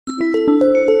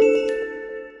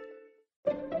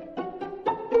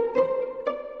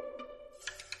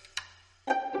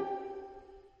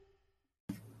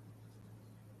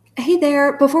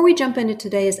there. Before we jump into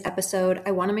today's episode,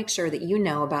 I want to make sure that you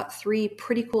know about 3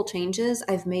 pretty cool changes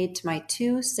I've made to my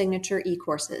 2 signature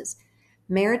e-courses: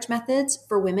 Marriage Methods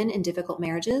for Women in Difficult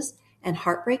Marriages and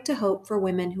Heartbreak to Hope for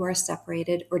Women who are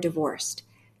separated or divorced.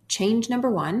 Change number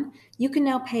 1, you can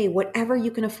now pay whatever you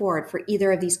can afford for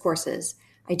either of these courses.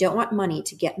 I don't want money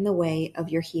to get in the way of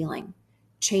your healing.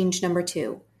 Change number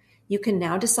 2, you can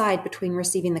now decide between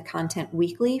receiving the content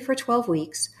weekly for 12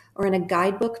 weeks or in a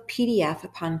guidebook PDF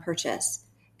upon purchase.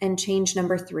 And change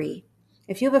number 3,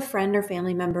 if you have a friend or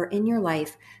family member in your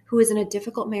life who is in a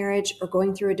difficult marriage or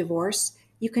going through a divorce,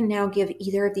 you can now give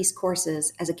either of these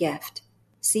courses as a gift.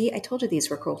 See, I told you these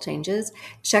were cool changes.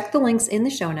 Check the links in the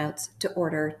show notes to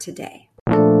order today.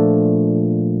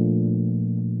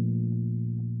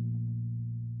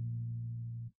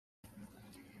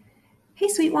 Hey,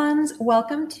 sweet ones.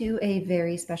 Welcome to a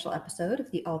very special episode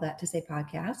of the All That to Say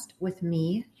podcast with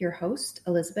me, your host,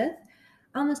 Elizabeth.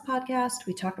 On this podcast,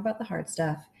 we talk about the hard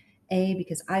stuff. A,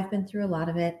 because I've been through a lot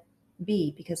of it.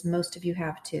 B, because most of you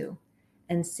have too.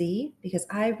 And C, because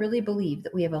I really believe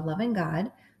that we have a loving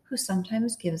God who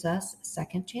sometimes gives us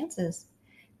second chances.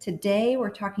 Today,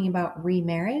 we're talking about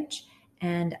remarriage,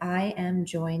 and I am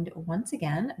joined once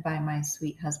again by my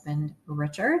sweet husband,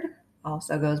 Richard,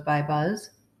 also goes by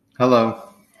Buzz.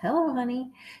 Hello. Hello,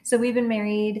 honey. So we've been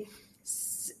married.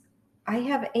 I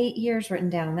have 8 years written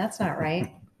down. That's not right.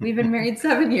 We've been married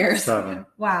 7 years. 7.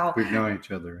 Wow. We've known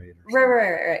each other 8 or so.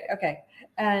 Right. Okay.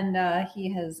 And he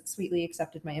has sweetly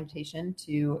accepted my invitation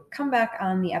to come back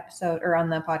on the episode or on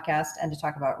the podcast and to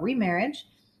talk about remarriage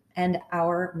and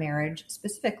our marriage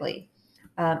specifically.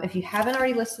 If you haven't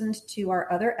already listened to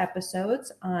our other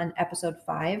episodes, on episode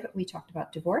 5, we talked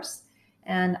about divorce.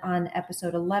 And on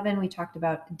episode 11, we talked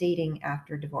about dating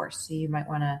after divorce. So you might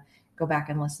want to go back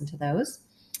and listen to those.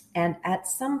 And at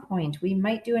some point, we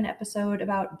might do an episode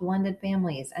about blended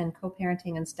families and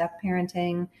co-parenting and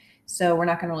step-parenting. So we're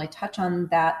not going to really touch on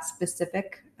that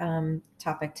specific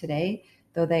topic today,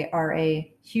 though they are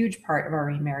a huge part of our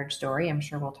remarriage story. I'm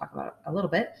sure we'll talk about it a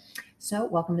little bit. So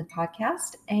welcome to the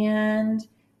podcast. And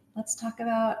let's talk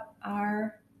about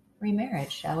our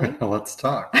remarriage, shall we? Let's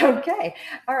talk. Okay.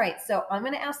 All right. So I'm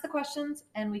going to ask the questions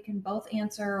and we can both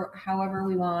answer however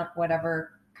we want,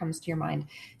 whatever comes to your mind.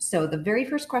 So the very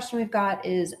first question we've got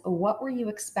is, what were you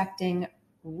expecting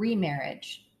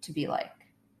remarriage to be like?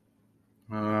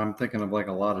 I'm thinking of like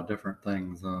a lot of different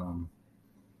things. I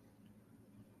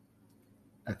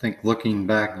think looking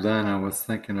back then, I was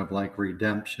thinking of like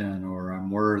redemption, or I'm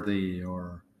worthy,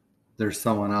 or there's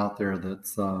someone out there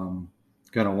that's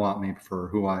going to want me for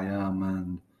who I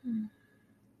am.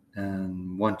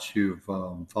 And once you've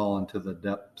fallen to the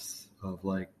depths of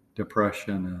like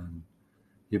depression and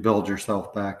you build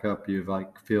yourself back up, you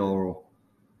like feel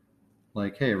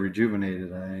like, hey,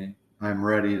 rejuvenated. I'm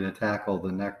ready to tackle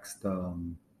the next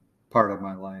part of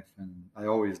my life. And I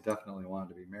always definitely wanted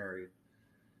to be married.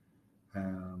 I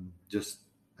just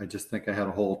think I had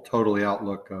a whole totally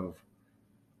outlook of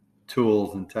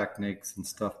tools and techniques and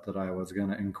stuff that I was going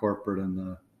to incorporate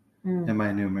in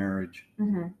my new marriage.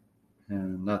 Mm-hmm.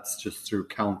 And that's just through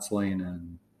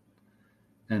counseling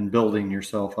and building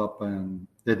yourself up and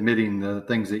admitting the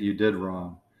things that you did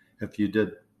wrong. If you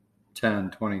did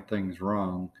 10, 20 things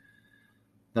wrong,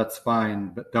 that's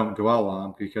fine, but don't dwell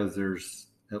on, because there's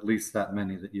at least that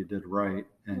many that you did right.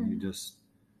 And you just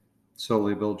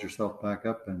slowly build yourself back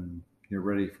up and you're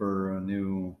ready for a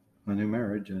new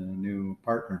marriage and a new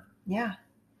partner. Yeah.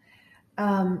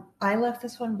 I left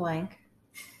this one blank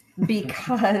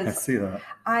because I see that.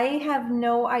 I have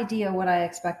no idea what I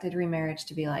expected remarriage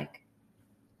to be like.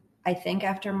 I think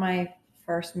after my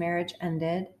first marriage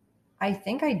ended, I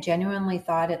think I genuinely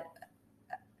thought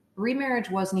remarriage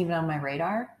wasn't even on my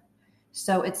radar.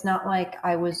 So it's not like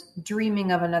I was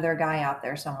dreaming of another guy out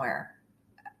there somewhere.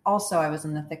 Also, I was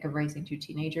in the thick of raising 2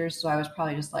 teenagers, so I was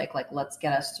probably just like, let's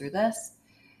get us through this.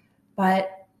 But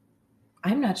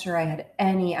I'm not sure I had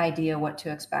any idea what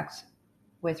to expect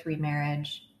with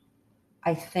remarriage.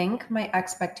 I think my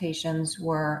expectations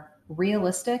were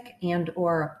realistic and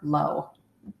or low,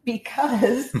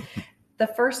 because the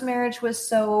first marriage was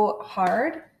so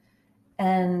hard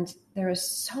and there was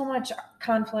so much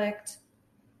conflict.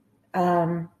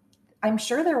 I'm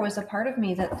sure there was a part of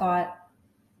me that thought,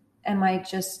 am I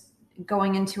just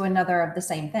going into another of the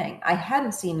same thing? I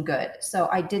hadn't seen good, so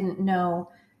I didn't know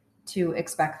to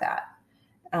expect that.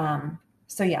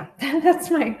 So yeah, that's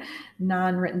my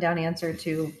non-written down answer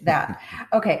to that.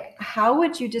 Okay. How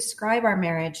would you describe our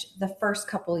marriage the first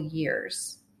couple of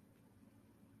years?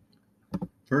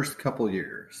 First couple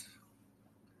years.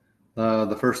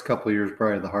 The first couple of years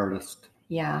probably the hardest.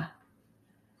 Yeah.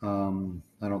 I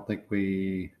don't think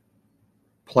we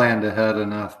planned ahead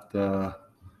enough to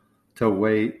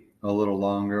wait a little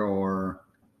longer, or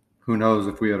who knows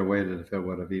if we had waited, if it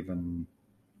would have even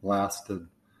lasted.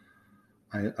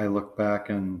 I look back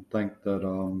and think that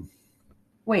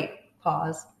Wait,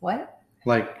 pause. What?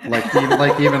 like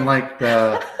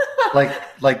the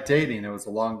like dating, it was a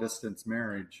long distance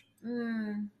marriage.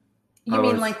 You I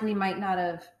mean was- like we might not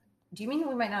have? Do you mean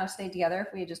we might not have stayed together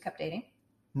if we had just kept dating?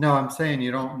 No, I'm saying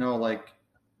you don't know like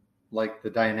the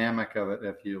dynamic of it.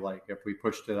 If we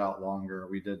pushed it out longer,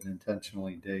 we didn't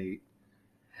intentionally date,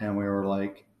 and we were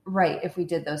like, Right. If we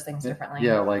did those things differently.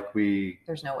 yeah, like we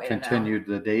There's no way to know. continued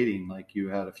the dating. Like you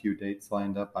had a few dates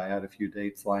lined up, I had a few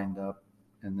dates lined up,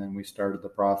 and then we started the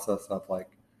process of like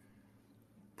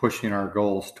pushing our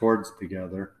goals towards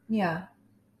together. Yeah.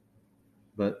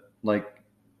 But like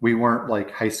we weren't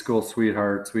like high school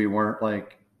sweethearts. We weren't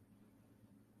like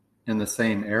in the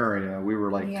same area. We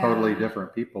were like totally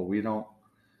different people. We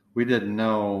didn't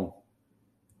know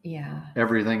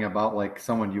everything about like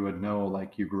someone you would know,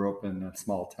 like you grew up in a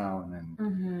small town,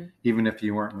 and even if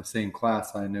you weren't in the same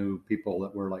class, I knew people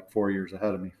that were like 4 years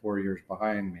ahead of me, 4 years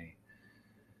behind me,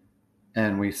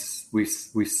 and we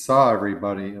saw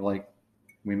everybody. Like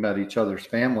we met each other's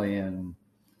family and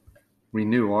we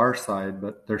knew our side,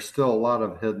 but there's still a lot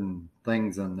of hidden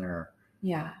things in there.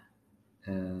 Yeah.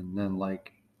 And then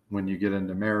like when you get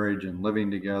into marriage and living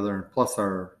together, and plus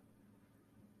our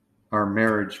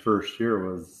marriage first year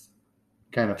was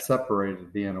kind of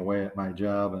separated, being away at my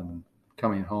job and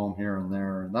coming home here and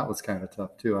there. And that was kind of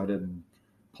tough too. I didn't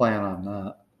plan on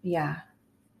that. Yeah.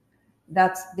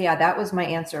 That was my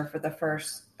answer for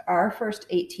our first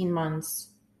 18 months.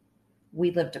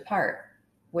 We lived apart,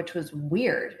 which was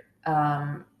weird.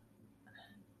 I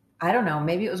don't know.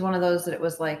 Maybe it was one of those that it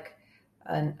was like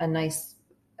an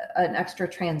extra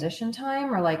transition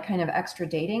time, or like kind of extra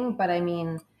dating. But I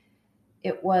mean,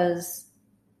 it was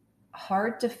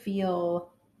hard to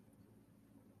feel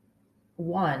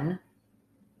one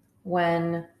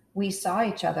when we saw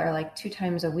each other like 2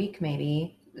 times a week,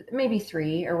 maybe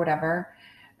 3 or whatever.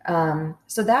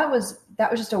 So that was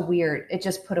just it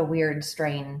just put a weird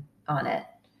strain on it.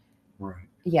 Right.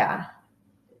 Yeah.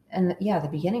 And the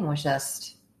beginning was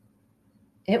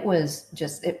it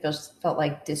just felt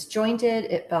like disjointed.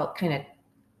 It felt kind of,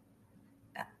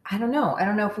 I don't know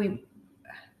if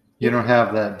you don't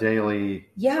have that daily,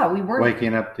 we weren't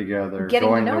waking up together,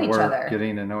 going to work,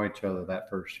 getting to know each other that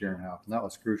first year and a half. And that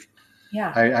was crucial.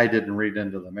 Yeah. I didn't read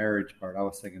into the marriage part. I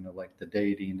was thinking of like the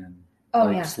dating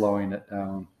and slowing it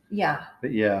down. Yeah.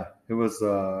 But yeah, it was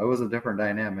a different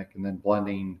dynamic. And then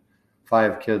blending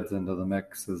 5 kids into the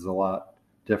mix is a lot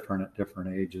different at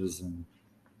different ages. And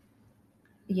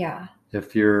yeah,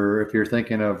 if you're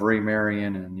thinking of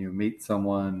remarrying and you meet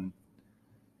someone,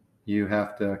 you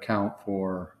have to account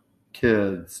for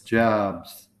kids,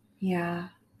 jobs,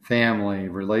 family,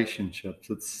 relationships.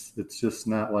 It's just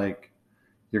not like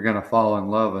you're going to fall in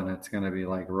love and it's going to be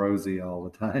like rosy all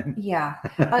the time. Yeah.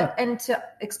 And to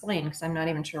explain, because I'm not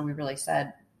even sure we really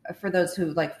said, for those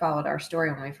who like followed our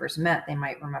story when we first met, they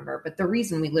might remember, but the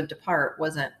reason we lived apart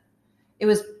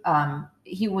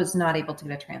he was not able to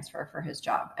get a transfer for his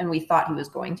job, and we thought he was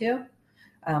going to.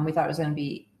 We thought it was going to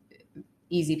be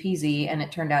easy peasy, and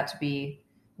it turned out to be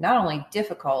not only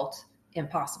difficult,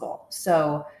 impossible.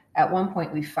 So at one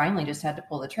point we finally just had to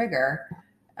pull the trigger,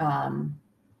 and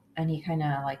he kind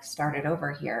of like started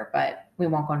over here, but we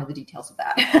won't go into the details of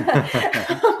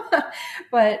that.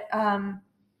 But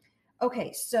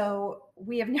okay, so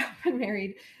we have now been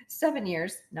married 7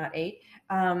 years, not 8.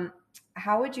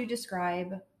 How would you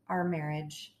describe our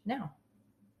marriage now?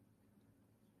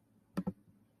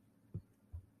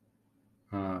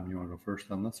 You want to go first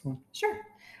on this one? Sure.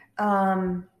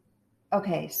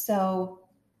 Okay, so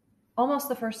almost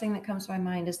the first thing that comes to my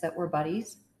mind is that we're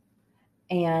buddies.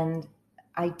 And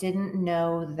I didn't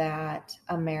know that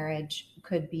a marriage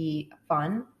could be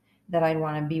fun, that I'd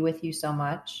want to be with you so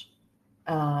much.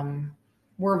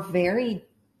 We're very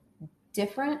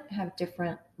different, have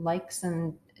different likes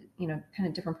and, kind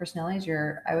of different personalities.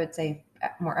 You're, I would say,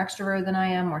 more extrovert than I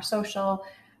am, more social,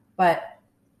 but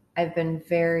I've been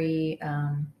very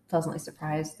pleasantly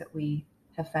surprised that we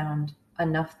have found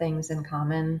enough things in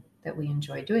common that we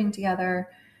enjoy doing together.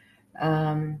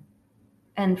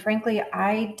 And frankly,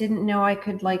 I didn't know I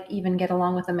could like even get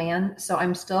along with a man. So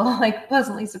I'm still like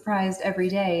pleasantly surprised every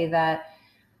day that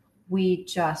we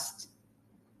just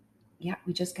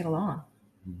get along.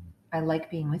 I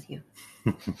like being with you.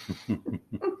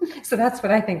 So that's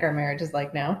what I think our marriage is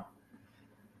like now.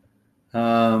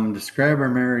 Describe our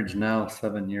marriage now,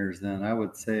 7 years in. I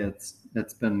would say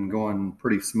it's been going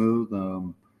pretty smooth.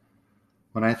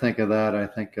 When I think of that, I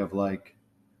think of like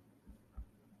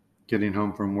getting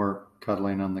home from work,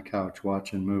 cuddling on the couch,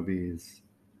 watching movies.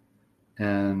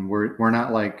 And we're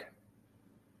not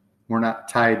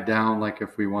tied down like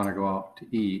if we want to go out to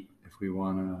eat, if we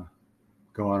want to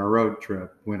go on a road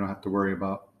trip. We don't have to worry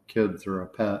about kids or a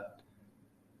pet.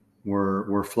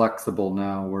 We're flexible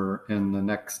now. We're in the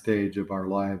next stage of our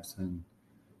lives, and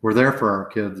we're there for our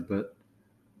kids, but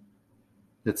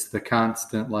it's the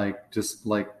constant, it's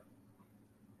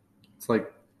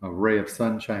like a ray of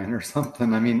sunshine or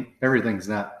something. I mean, everything's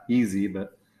not easy,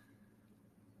 but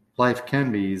life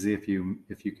can be easy if you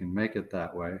can make it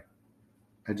that way.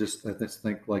 I just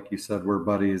think, like you said, we're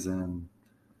buddies, and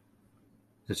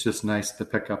it's just nice to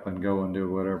pick up and go and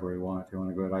do whatever we want. If you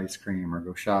want to go get ice cream or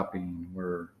go shopping,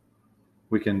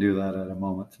 we can do that at a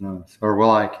moment's notice. Or, well,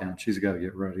 I can. She's got to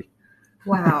get ready.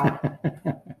 Wow.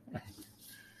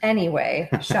 Anyway,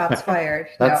 shots fired.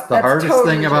 That's the hardest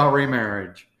totally thing about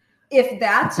remarriage. If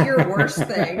that's your worst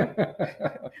thing.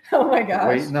 Oh my gosh.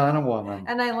 Waiting on a woman.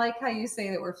 And I like how you say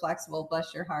that we're flexible.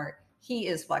 Bless your heart. He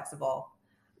is flexible.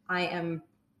 I am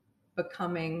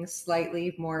becoming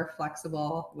slightly more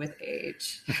flexible with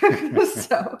age.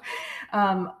 So,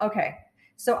 okay.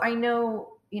 So I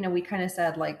know, we kind of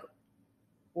said like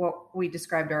what we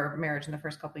described our marriage in the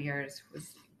first couple of years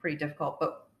was pretty difficult,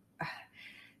 but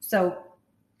so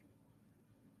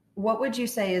what would you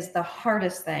say is the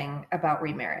hardest thing about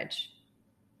remarriage?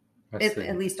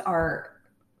 At least our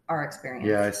experience.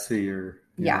 Yeah, I see your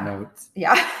notes.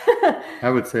 Yeah. I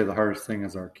would say the hardest thing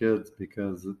is our kids,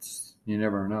 because you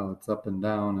never know. It's up and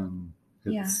down, and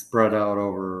it's spread out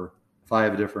over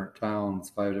 5 different towns,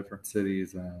 5 different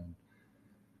cities, and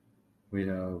we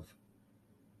have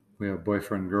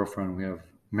boyfriend, girlfriend, we have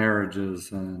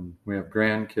marriages, and we have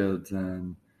grandkids,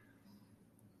 and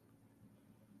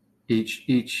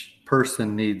each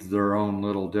person needs their own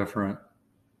little different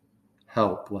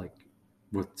help, like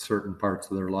with certain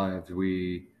parts of their lives.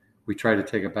 We try to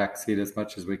take a back seat as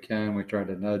much as we can. We try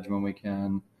to nudge when we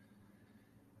can.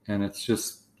 And it's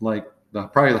just like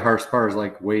probably the hardest part is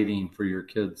like waiting for your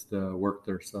kids to work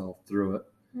themselves through it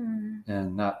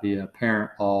and not be a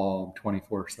parent all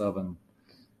 24/7.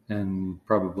 And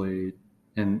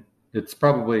it's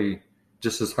probably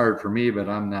just as hard for me, but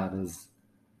I'm not as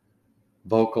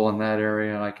vocal in that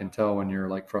area. And I can tell when you're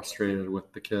like frustrated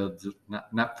with the kids,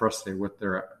 not frustrated with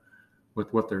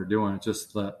what they're doing. It's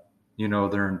just that,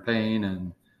 they're in pain,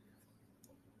 and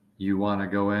you want to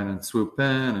go in and swoop in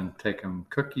and take them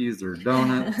cookies or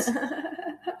donuts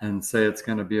and say it's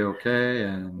going to be okay.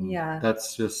 And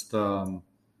that's just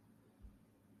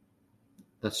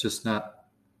not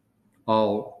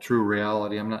all true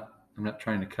reality. I'm not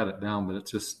trying to cut it down, but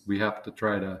it's just, we have to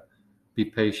try to be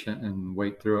patient and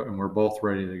wait through it. And we're both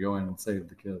ready to go in and save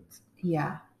the kids.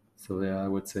 Yeah. So I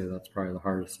would say that's probably the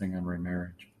hardest thing on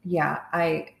remarriage. Yeah.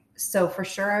 So for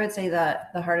sure, I would say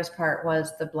that the hardest part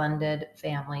was the blended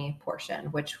family portion,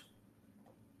 which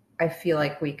I feel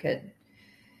like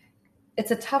it's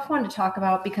a tough one to talk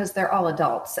about because they're all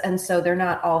adults. And so they're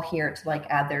not all here to like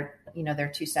add their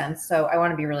 2 cents. So I want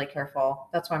to be really careful.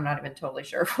 That's why I'm not even totally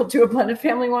sure if we'll do a blended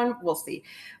family one. We'll see.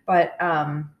 But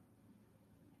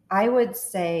I would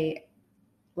say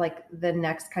like the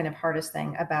next kind of hardest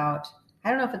thing about, I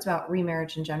don't know if it's about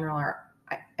remarriage in general, or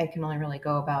I can only really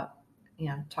go about,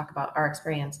 talk about our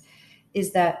experience,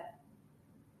 is that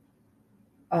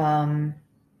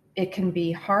it can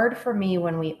be hard for me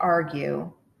when we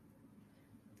argue,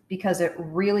 because it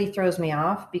really throws me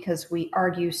off because we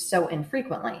argue so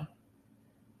infrequently.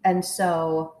 And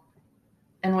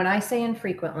when I say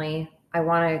infrequently, I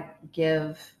want to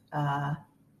give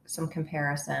some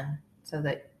comparison so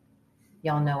that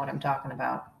y'all know what I'm talking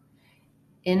about.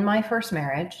 In my first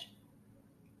marriage,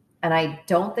 and I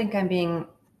don't think I'm being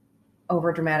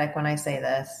over dramatic when I say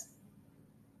this,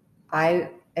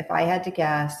 if I had to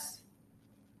guess,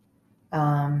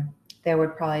 there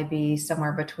would probably be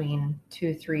somewhere between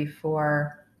 2, 3,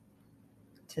 4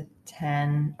 to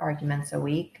 10 arguments a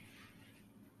week,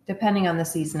 depending on the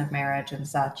season of marriage and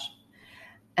such.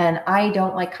 And I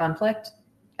don't like conflict.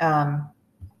 And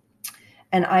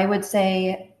I would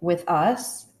say with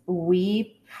us,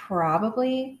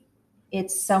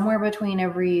 it's somewhere between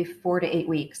every 4 to 8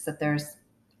 weeks that there's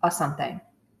something.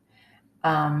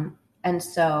 And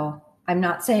so I'm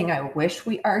not saying I wish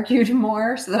we argued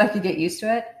more so that I could get used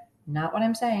to it. Not what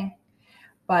I'm saying.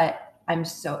 But I'm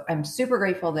super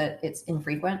grateful that it's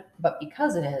infrequent. But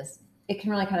because it is, it can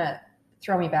really kind of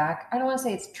throw me back. I don't want to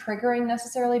say it's triggering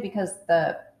necessarily, because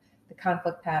the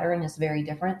conflict pattern is very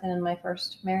different than in my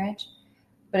first marriage.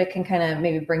 But it can kind of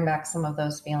maybe bring back some of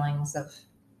those feelings of,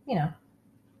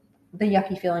 the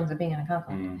yucky feelings of being in a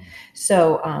conflict.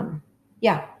 So,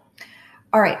 yeah.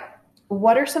 All right.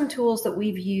 what are some tools that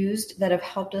we've used that have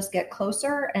helped us get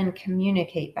closer and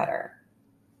communicate better?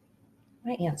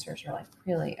 My answers are like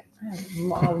really a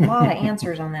lot of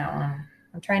answers on that one.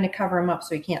 I'm trying to cover them up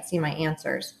so you can't see my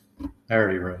answers. I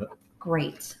already read it.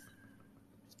 Great.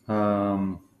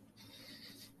 Um,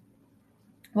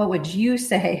 What would you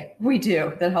say we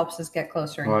do that helps us get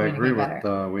closer and well, I communicate agree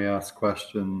better? with we ask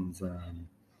questions, and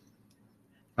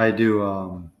I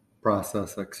do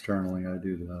process externally. I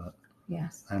do that.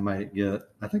 Yes. I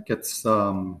think it's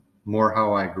more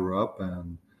how I grew up,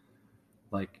 and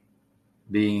like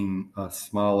being a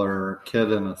smaller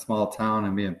kid in a small town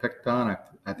and being picked on.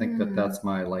 I think that's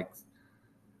my like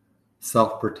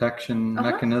self-protection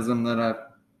mechanism that I've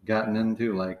gotten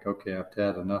into. Like, okay, I've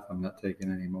had enough. I'm not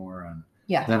taking any more. And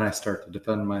then I start to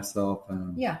defend myself,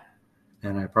 and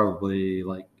I probably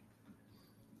like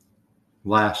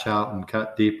lash out and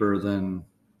cut deeper than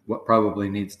what probably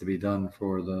needs to be done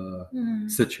for the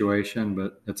situation,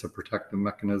 but it's a protective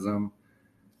mechanism.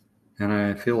 And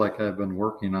I feel like I've been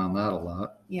working on that a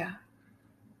lot. Yeah.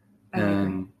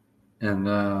 And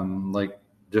like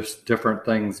just different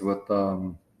things with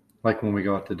like when we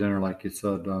go out to dinner, like you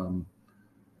said,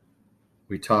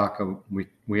 we talk,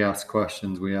 we ask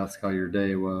questions, we ask how your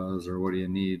day was, or what do you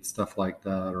need, stuff like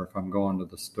that. Or if I'm going to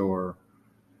the store,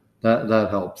 that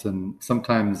helps. And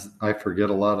sometimes I forget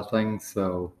a lot of things,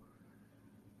 so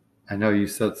I know you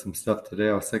said some stuff today.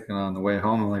 I was thinking on the way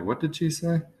home, I'm like, what did she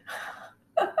say?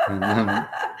 And then,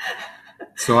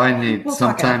 so I need,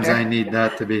 sometimes I need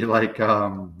that to be like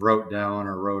wrote down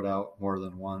or wrote out more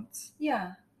than once.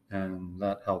 Yeah. And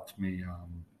that helps me.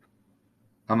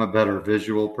 I'm a better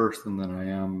visual person than I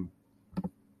am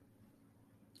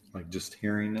like just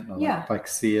hearing it. Like, if I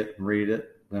see it and read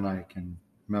it, then I can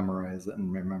memorize it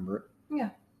and remember it. Yeah.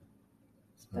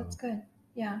 So. That's good.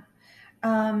 Yeah.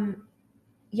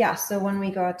 Yeah. So when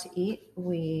we go out to eat,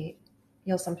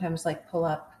 you'll sometimes like pull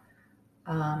up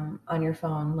on your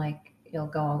phone, like you'll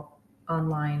go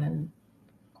online and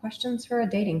questions for a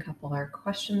dating couple or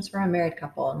questions for a married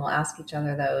couple, and we'll ask each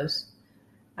other those.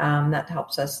 That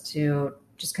helps us to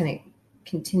just kind of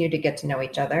continue to get to know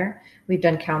each other. We've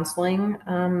done counseling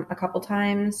a couple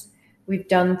times. We've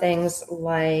done things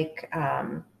like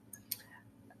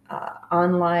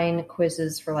online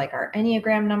quizzes for like our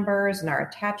Enneagram numbers and our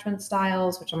attachment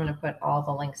styles, which I'm going to put all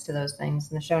the links to those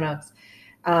things in the show notes.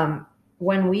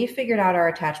 When we figured out our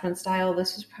attachment style,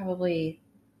 this was probably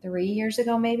 3 years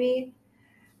ago, maybe.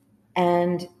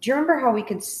 And do you remember how we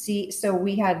could see? So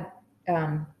we had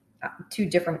 2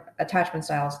 different attachment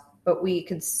styles, but we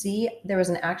could see there was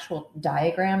an actual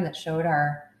diagram that showed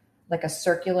like a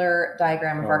circular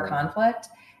diagram of our conflict.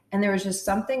 And there was just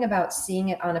something about seeing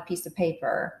it on a piece of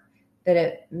paper that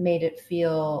it made it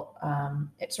feel,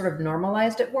 it sort of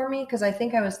normalized it for me. Cause I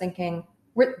think I was thinking,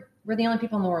 we're the only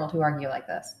people in the world who argue like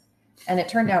this. And it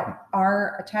turned out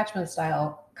our attachment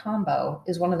style combo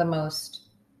is one of the most,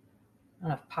 I don't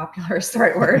know if popular is the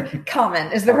right word,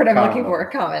 common is the word I'm looking for,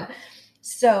 common.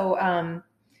 So,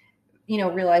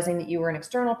 realizing that you were an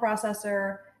external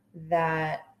processor,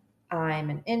 that I'm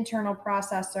an internal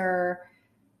processor,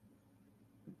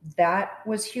 that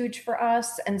was huge for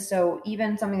us. And so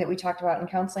even something that we talked about in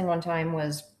counseling one time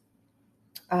was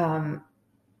how,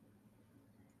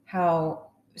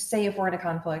 say if we're in a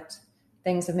conflict,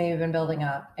 things have maybe been building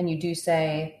up, and you do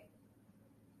say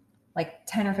like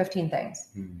 10 or 15 things.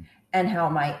 And how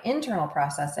my internal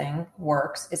processing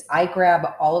works is I grab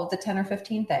all of the 10 or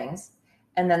 15 things.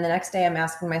 And then the next day I'm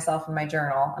asking myself in my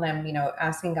journal, and I'm,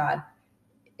 asking God,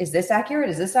 is this accurate?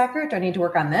 Is this accurate? Do I need to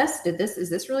work on this? Is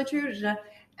this really true?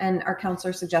 And our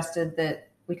counselor suggested that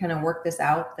we kind of work this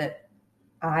out, that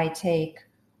I take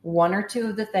 1 or 2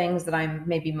 of the things that I'm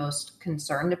maybe most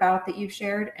concerned about that you've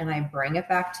shared, and I bring it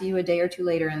back to you a day or 2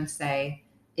 later and say,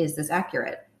 is this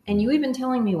accurate? And you even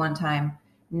telling me one time,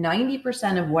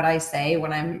 90% of what I say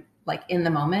when I'm like in the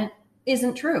moment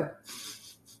isn't true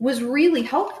was really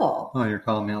helpful. Oh, you're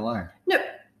calling me a liar. No.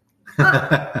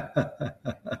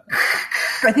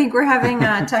 I think we're having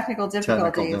technical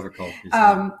difficulties.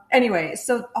 Anyway,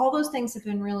 so all those things have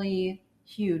been really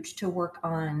huge to work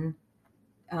on.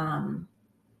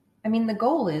 The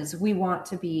goal is we want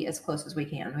to be as close as we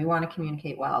can. We want to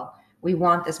communicate well. We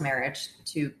want this marriage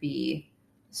to be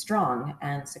strong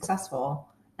and successful.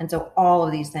 And so all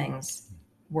of these things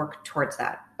work towards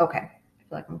that. Okay. I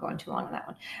feel like I'm going too long on that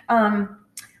one.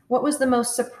 What was the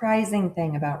most surprising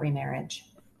thing about remarriage?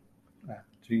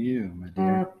 To you, my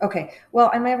dear. Okay. Well,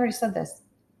 I might have already said this.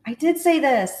 I did say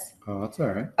this. Oh, that's all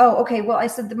right. Oh, okay. Well, I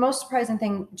said the most surprising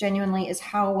thing genuinely is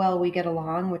how well we get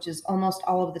along, which is almost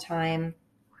all of the time.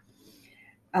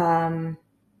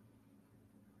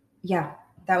 Yeah.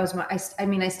 that was I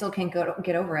mean, I still can't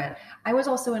get over it. I was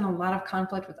also in a lot of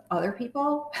conflict with other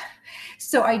people.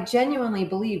 So I genuinely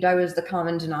believed I was the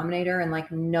common denominator and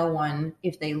like no one,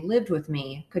 if they lived with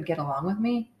me, could get along with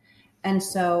me. And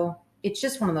so it's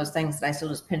just one of those things that I still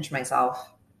just pinch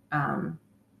myself,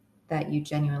 that you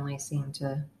genuinely seem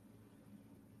to,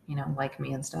 like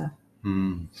me and stuff.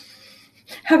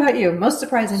 How about you? Most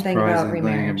surprising thing about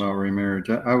remarriage? About remarriage,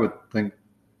 I would think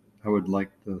I would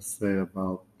like to say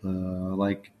about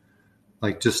like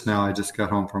just now, I just got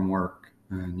home from work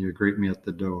and you greet me at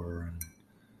the door and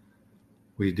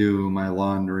we do my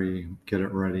laundry, get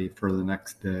it ready for the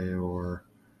next day, or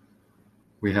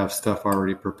we have stuff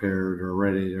already prepared or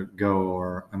ready to go.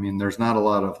 Or, I mean, there's not a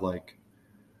lot of like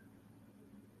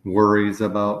worries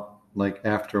about like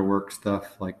after work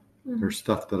stuff. Like there's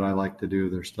stuff that I like to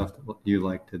do. There's stuff that you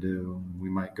like to do. We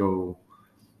might go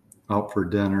out for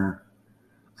dinner.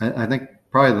 I think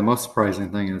probably the most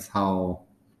surprising thing is how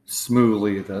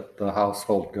smoothly that the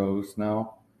household goes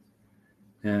now,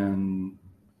 and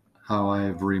how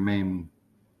I've remained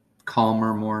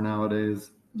calmer more nowadays.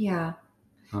 Yeah.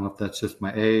 I don't know if that's just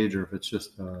my age or if it's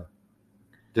just a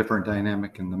different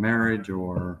dynamic in the marriage,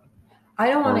 or I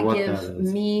don't want to give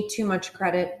me too much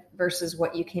credit versus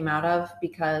what you came out of,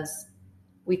 because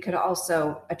we could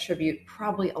also attribute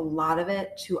probably a lot of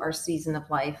it to our season of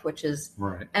life, which is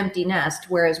empty nest,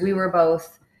 whereas we were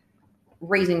both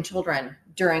raising children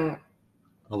during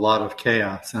a lot of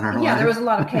chaos in our life. Yeah, there was a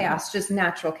lot of chaos, just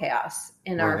natural chaos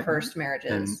in our first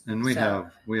marriages. And we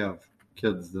have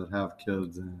kids that have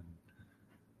kids, and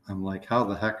I'm like, how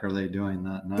the heck are they doing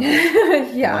that now?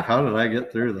 Yeah. Like, how did I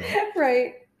get through that?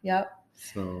 Right. Yep.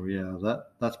 So yeah,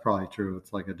 that's probably true.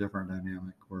 It's like a different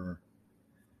dynamic where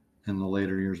in the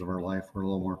later years of our life, we're a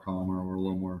little more calmer, we're a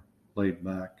little more laid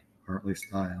back, or at least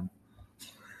I am.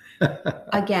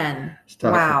 Again,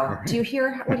 wow. Do you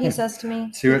hear what he says to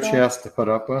me? See what she has to put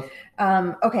up with?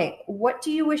 Okay. What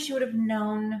do you wish you would have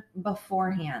known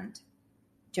beforehand?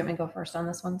 Do you want me to go first on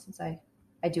this one, since I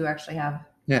do actually have?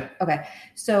 Yeah. Okay.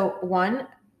 So one,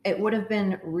 it would have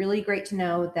been really great to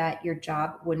know that your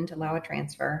job wouldn't allow a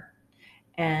transfer,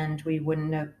 and we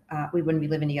wouldn't be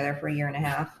living together for 1.5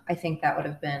 years. I think that would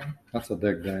have been. That's a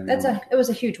big dynamic. It was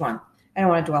a huge one. I don't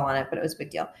want to dwell on it, but it was a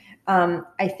big deal.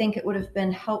 I think it would have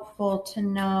been helpful to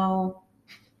know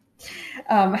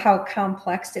how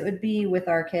complex it would be with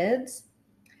our kids.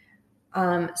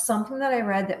 Something that I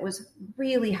read that was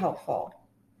really helpful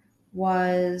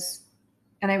was,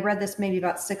 and I read this maybe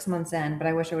about 6 months in, but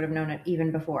I wish I would have known it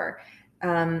even before.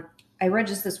 I read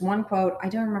just this one quote. I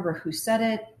don't remember who said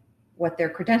it, what their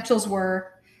credentials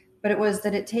were, but it was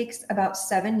that it takes about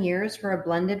 7 years for a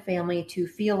blended family to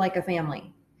feel like a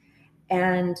family.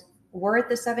 And we're at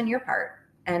the 7-year part,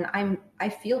 and I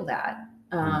feel that.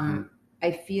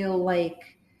 I feel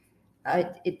like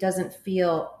it doesn't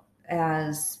feel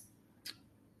as,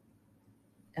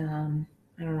 I don't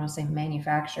want to say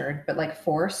manufactured, but like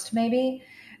forced maybe.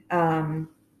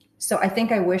 So I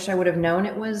think I wish I would have known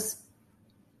it was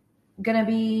going to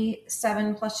be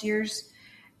 7+ years.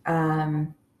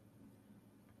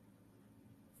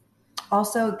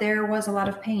 Also, there was a lot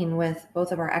of pain with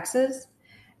both of our exes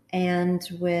and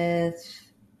with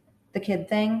the kid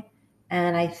thing.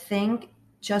 And I think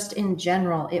just in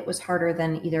general, it was harder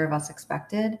than either of us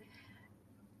expected.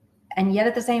 And yet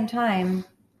at the same time,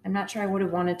 I'm not sure I would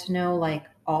have wanted to know like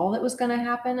all that was going to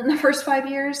happen in the first 5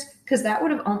 years, because that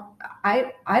would have,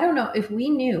 I don't know if we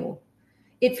knew.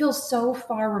 It feels so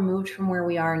far removed from where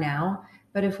we are now,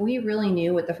 but if we really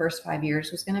knew what the first 5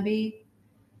 years was going to be,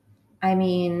 I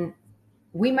mean,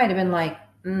 we might have been like,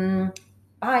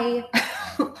 bye,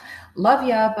 love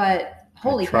ya, but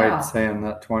holy cow. I tried saying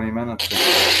that 20 minutes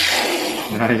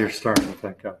ago. Now you're starting to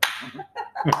think up.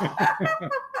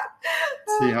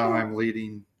 See how I'm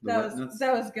leading the witness?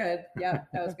 That was good. Yeah,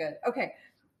 that was good. Okay.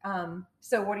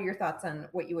 So what are your thoughts on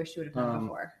what you wish you would have done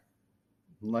before?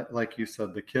 Like you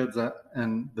said, the kids,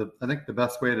 and I think the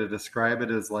best way to describe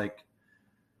it is like,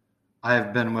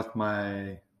 I've been with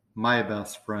my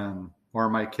best friend or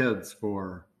my kids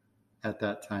for, at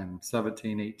that time,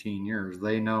 17, 18 years.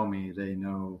 They know me. They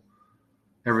know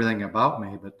everything about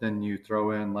me. But then you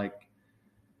throw in like,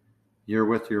 you're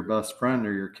with your best friend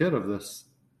or your kid of this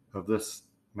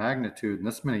magnitude and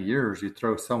this many years, you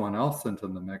throw someone else into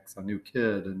the mix, a new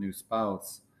kid, a new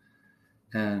spouse.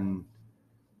 And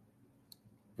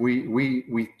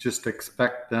we just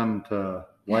expect them to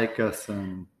like us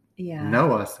and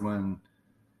know us, when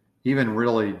even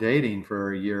really dating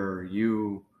for a year,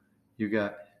 you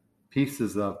got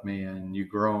pieces of me and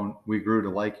we grew to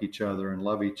like each other and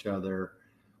love each other.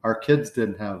 Our kids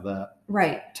didn't have that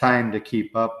time to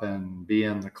keep up and be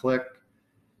in the clique.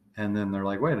 And then they're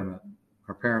like, wait a minute,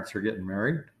 our parents are getting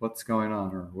married. What's going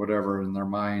on? Or whatever in their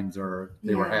minds, or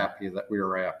they were happy that we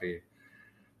were happy.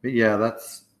 But yeah,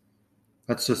 that's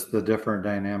just the different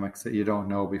dynamics that you don't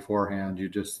know beforehand. You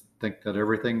just think that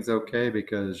everything's okay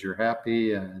because you're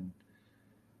happy and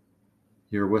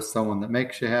you're with someone that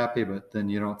makes you happy, but then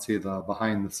you don't see the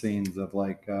behind the scenes of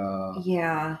like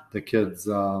the kids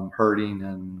hurting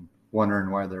and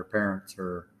wondering why their parents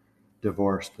are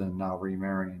divorced and now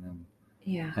remarrying,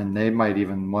 and they might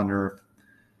even wonder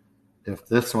if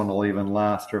this one will even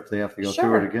last or if they have to go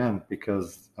through it again,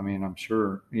 because I mean, I'm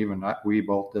sure even we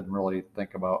both didn't really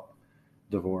think about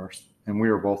divorce, and we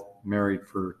were both married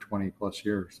for 20 plus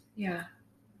years. Yeah.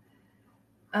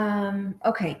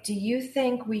 Okay. Do you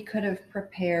think we could have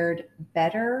prepared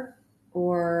better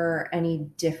or any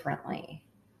differently?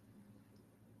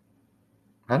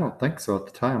 I don't think so at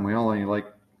the time. We only like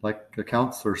the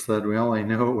counselor said, we only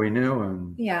knew what we knew,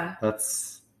 and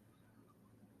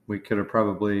we could have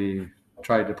probably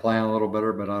tried to plan a little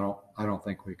better, but I don't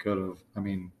think we could have. I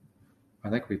mean, I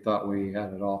think we thought we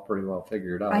had it all pretty well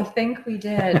figured out. I think we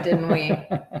did, didn't we?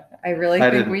 I really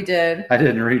think we did. I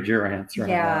didn't read your answer on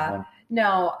that one.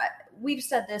 No, we've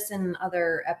said this in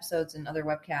other episodes and other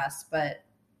webcasts, but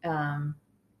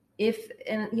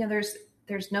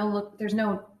there's no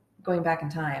going back in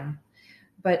time.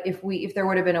 But if there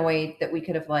would have been a way that we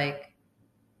could have like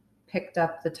picked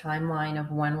up the timeline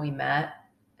of when we met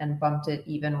and bumped it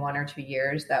even 1 or 2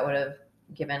 years, that would have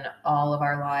given all of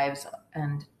our lives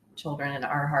and children in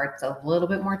our hearts a little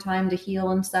bit more time to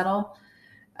heal and settle.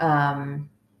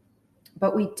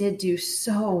 But we did do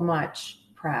so much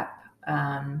prep.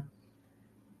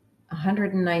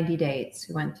 190 dates.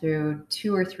 We went through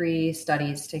 2 or 3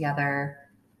 studies together.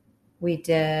 We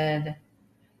did,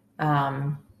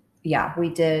 premarital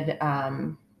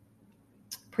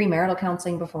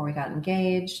counseling before we got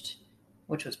engaged,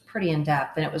 which was pretty in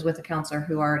depth, and it was with a counselor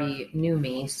who already knew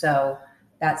me. So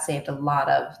that saved a lot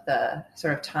of the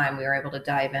sort of time. We were able to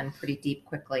dive in pretty deep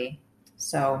quickly.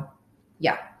 So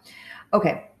yeah.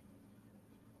 Okay.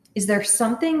 Is there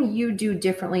something you do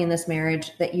differently in this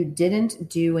marriage that you didn't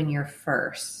do in your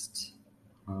first?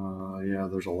 Yeah,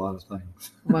 there's a lot of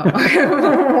things. Well,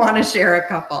 I want to share a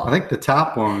couple. I think the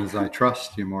top one is I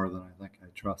trust you more than I think I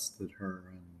trusted her.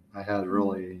 And I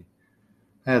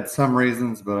had some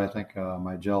reasons, but I think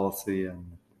my jealousy and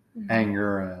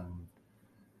anger and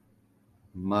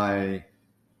my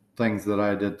things that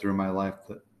I did through my life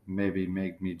that maybe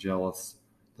made me jealous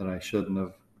that I shouldn't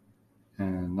have.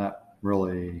 And that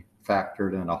really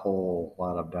factored in a whole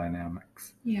lot of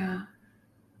dynamics. Yeah.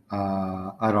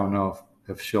 I don't know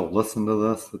if she'll listen to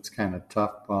this. It's kind of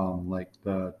tough. I'm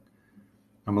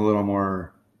a little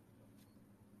more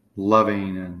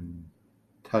loving and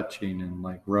touching and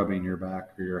like rubbing your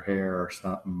back or your hair or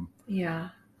something. Yeah.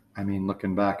 I mean,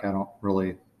 looking back, I don't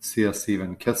really see us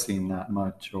even kissing that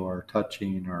much or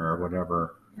touching or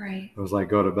whatever. Right. It was like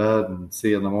go to bed and see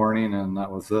you in the morning, and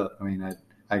that was it. I mean,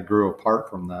 I grew apart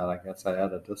from that. I guess I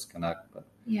had a disconnect, but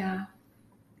yeah,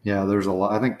 there's a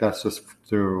lot. I think that's just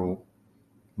through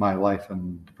my life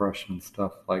and depression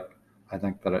stuff. Like, I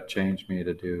think that it changed me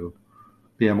to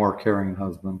be a more caring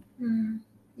husband.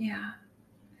 Yeah.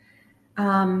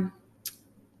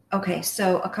 Okay.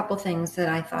 So a couple things that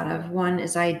I thought of. One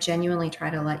is I genuinely try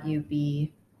to let you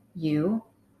be you.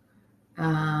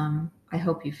 I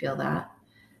hope you feel that.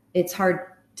 It's hard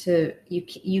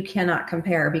you cannot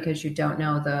compare because you don't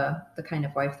know the kind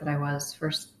of wife that I was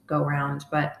first go round,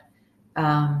 but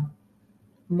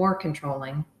more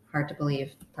controlling, hard to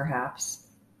believe, perhaps.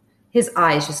 His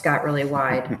eyes just got really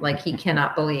wide, like he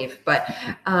cannot believe. But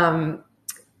I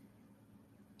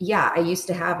used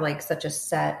to have like such a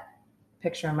set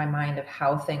picture in my mind of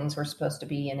how things were supposed to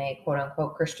be in a quote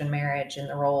unquote Christian marriage and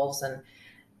the roles,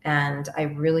 and I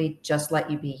really just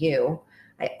let you be you.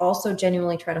 I also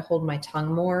genuinely try to hold my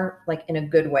tongue more, like in a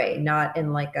good way, not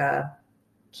in like a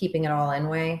keeping it all in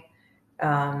way.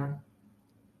 I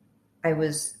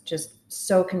was just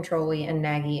so controlly and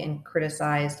naggy and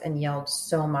criticized and yelled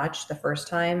so much the first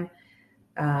time.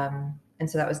 And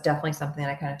so that was definitely something that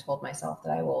I kind of told myself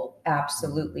that I will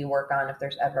absolutely work on if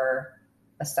there's ever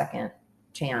a second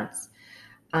chance.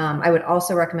 I would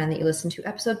also recommend that you listen to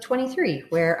episode 23,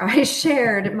 where I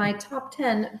shared my top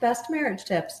 10 best marriage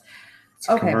tips. It's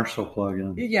a commercial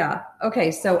plug-in. Yeah. Okay.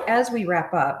 So as we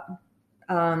wrap up,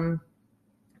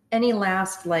 any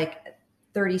last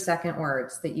 30-second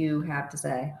words that you have to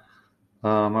say?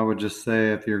 I would just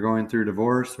say if you're going through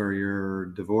divorce or you're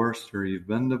divorced or you've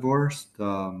been divorced,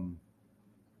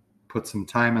 put some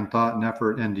time and thought and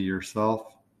effort into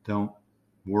yourself. Don't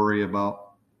worry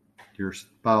about your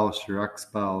spouse, your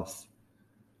ex-spouse.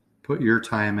 put your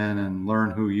time in and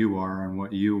learn who you are and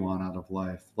what you want out of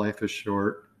life. Life is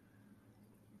short.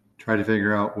 Try to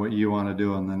figure out what you want to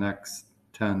do in the next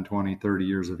 10, 20, 30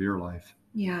 years of your life.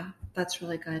 Yeah, that's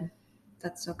really good.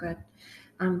 That's so good.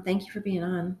 Thank you for being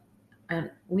on.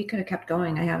 And we could have kept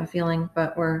going, I have a feeling,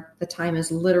 but the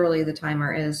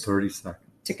timer is 30 seconds.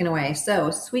 ticking away.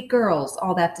 So, sweet girls,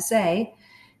 all that to say,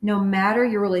 no matter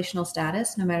your relational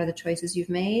status, no matter the choices you've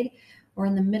made, or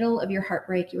in the middle of your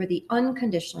heartbreak, you are the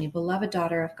unconditionally beloved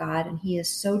daughter of God, and He is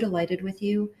so delighted with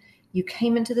you. You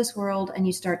came into this world and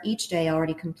you start each day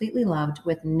already completely loved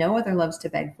with no other loves to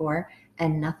beg for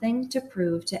and nothing to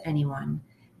prove to anyone.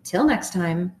 Till next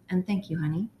time, and thank you,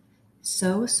 honey.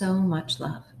 So much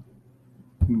love.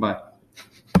 Bye.